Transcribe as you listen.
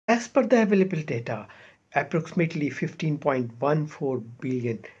As per the available data, approximately 15.14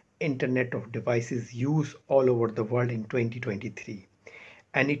 billion Internet of Devices use all over the world in 2023.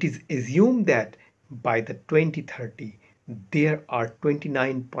 And it is assumed that by the 2030, there are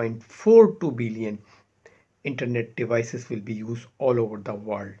 29.42 billion Internet devices will be used all over the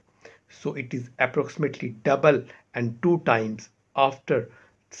world. So it is approximately double and two times after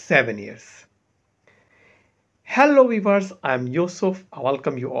 7 years. Hello viewers, I am Yusuf. I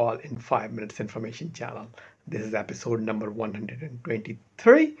welcome you all in 5 Minutes Information channel. This is episode number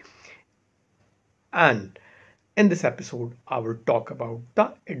 123, and in this episode I will talk about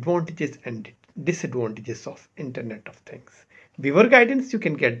the advantages and disadvantages of Internet of Things. Viewer guidance, you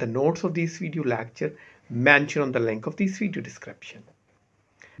can get the notes of this video lecture mentioned on the link of this video description.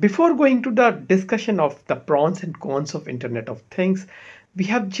 Before going to the discussion of the pros and cons of Internet of Things, we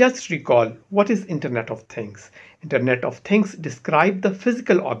have just recall what is Internet of Things. Internet of Things describe the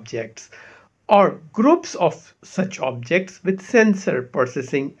physical objects or groups of such objects with sensor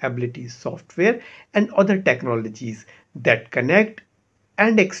processing abilities, software and other technologies that connect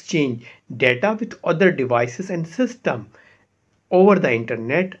and exchange data with other devices and systems over the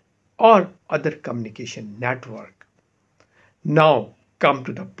internet or other communication network. Now come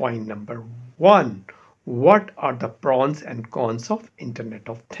to the point number one. What are the pros and cons of Internet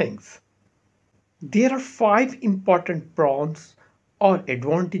of Things? There are five important pros or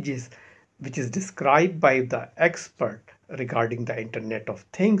advantages which is described by the expert regarding the Internet of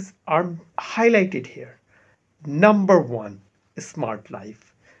Things are highlighted here. Number one, smart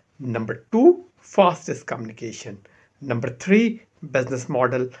life. Number two, fastest communication. Number three, business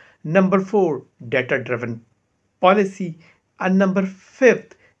model. Number four, data driven policy. And number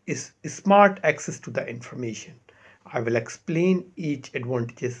fifth is smart access to the information. I will explain each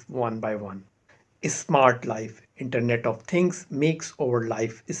advantages one by one. Smart life. Internet of Things makes our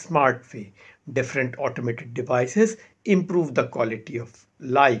life a smart way. Different automated devices improve the quality of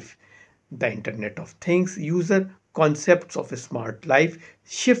life. The Internet of Things user concepts of a smart life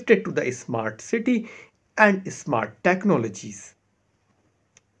shifted to the smart city and smart technologies.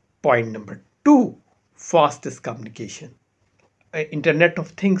 Point number two, fastest communication. Internet of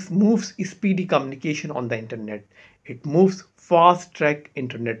Things moves speedy communication on the internet. It moves fast track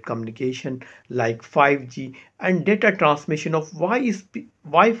internet communication like 5G and data transmission of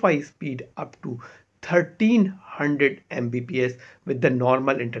Wi-Fi speed up to 1300 Mbps with the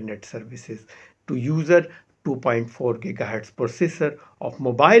normal internet services to user 2.4 GHz processor of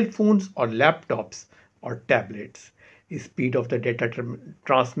mobile phones or laptops or tablets. Speed of the data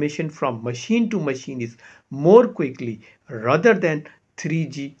transmission from machine to machine is more quickly rather than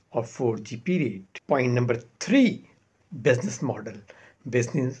 3G or 4G period. Point number three, business model.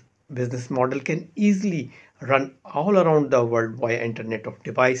 Business model can easily run all around the world via internet of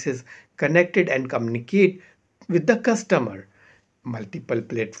devices connected and communicate with the customer. Multiple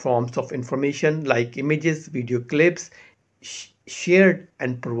platforms of information like images, video clips shared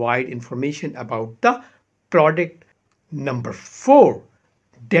and provide information about the product. Number four,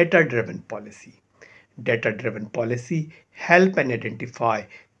 data-driven policy. Data-driven policy help and identify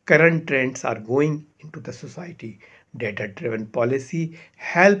current trends are going into the society. Data-driven policy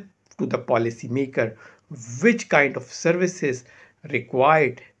help to the policymaker which kind of services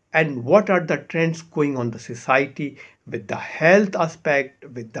required and what are the trends going on the society with the health aspect,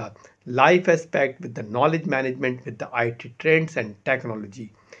 with the life aspect, with the knowledge management, with the IT trends and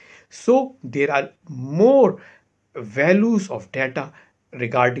technology. So there are more values of data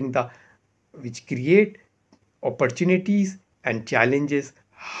regarding the which create opportunities and challenges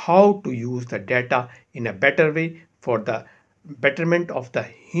how to use the data in a better way for the betterment of the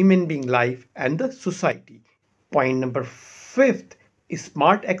human being life and the society. Point number fifth is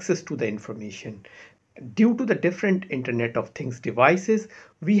smart access to the information. Due to the different Internet of Things devices,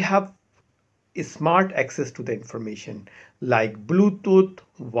 we have smart access to the information like Bluetooth,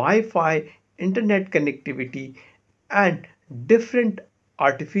 Wi-Fi, internet connectivity, and different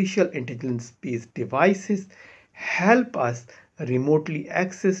artificial intelligence based devices help us remotely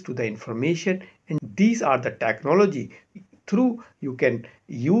access to the information, and these are the technology through you can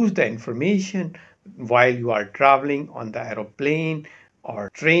use the information while you are traveling on the aeroplane or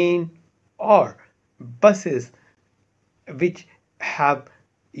train or buses which have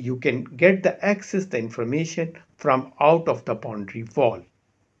you can get the access the information from out of the boundary wall.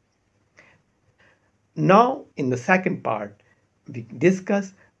 Now in the second part we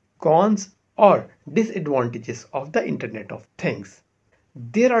discuss cons or disadvantages of the Internet of Things.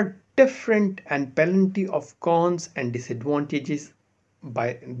 There are different and plenty of cons and disadvantages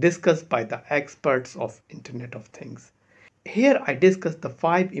discussed by the experts of Internet of Things. Here I discuss the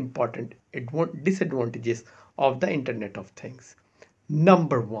five important disadvantages of the Internet of Things.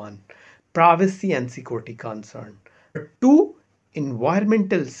 Number one, privacy and security concern. Number two,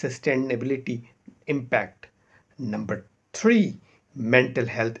 environmental sustainability impact. Number three, mental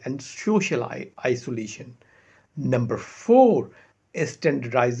health and social isolation. Number four,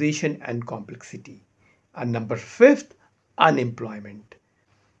 standardization and complexity. And number fifth, unemployment.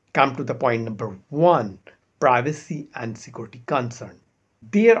 Come to the point number one, privacy and security concern.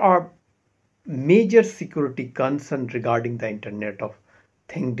 There are major security concerns regarding the Internet of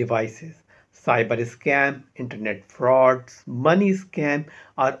Things devices. Cyber scam, internet frauds, money scam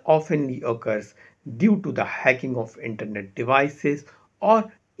are oftenly occurs due to the hacking of internet devices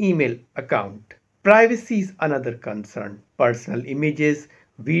or email account. Privacy is another concern. Personal images,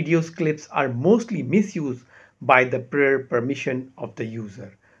 videos, clips are mostly misused by the prior permission of the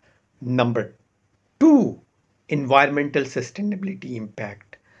user. Number two, environmental sustainability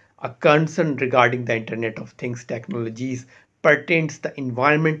impact. A concern regarding the Internet of Things technologies pertains the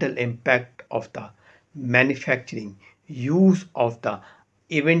environmental impact of the manufacturing, use of the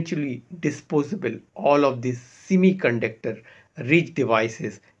eventually disposable all of these semiconductor rich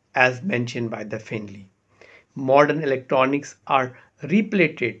devices as mentioned by the Finley. Modern electronics are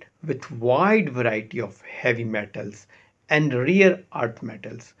repleted with wide variety of heavy metals and rare earth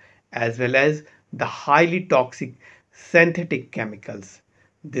metals, as well as the highly toxic synthetic chemicals.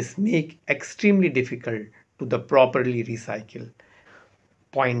 This make extremely difficult to the properly recycle.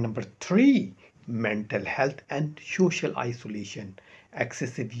 Point number three, mental health and social isolation.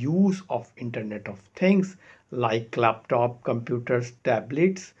 Excessive use of Internet of Things like laptop, computers,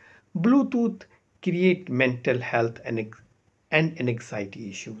 tablets, Bluetooth create mental health and anxiety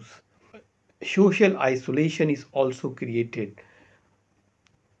issues. Social isolation is also created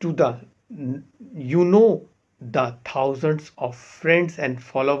to the the thousands of friends and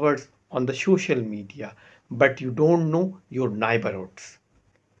followers on the social media, but you don't know your neighborhoods.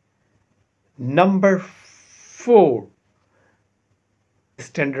 Number four,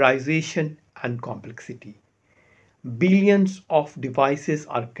 standardization and complexity. Billions of devices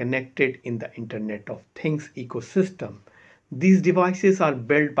are connected in the Internet of Things ecosystem. These devices are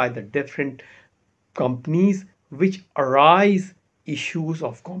built by the different companies, which arise issues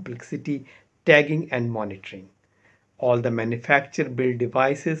of complexity, tagging, and monitoring. All the manufacturer build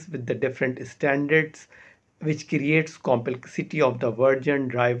devices with the different standards, which creates complexity of the version,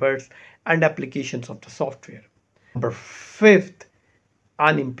 drivers, and applications of the software. Number fifth,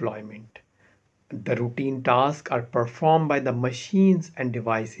 unemployment. The routine tasks are performed by the machines and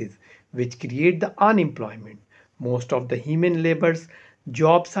devices, which create the unemployment. Most of the human labor's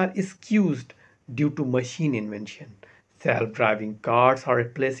jobs are excused due to machine invention. Self-driving cars are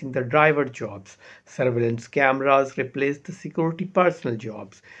replacing the driver jobs. Surveillance cameras replace the security personnel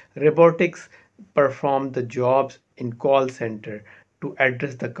jobs. Robotics perform the jobs in call center to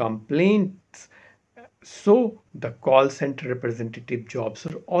address the complaints. So the call center representative jobs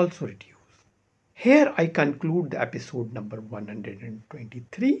are also reduced. Here I conclude the episode number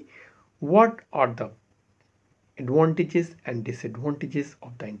 123. What are the advantages and disadvantages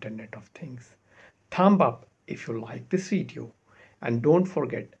of the Internet of Things? Thumb up if you like this video, and don't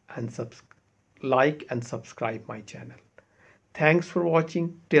forget and like and subscribe my channel. Thanks for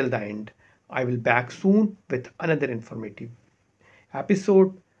watching till the end. I will back soon with another informative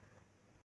episode.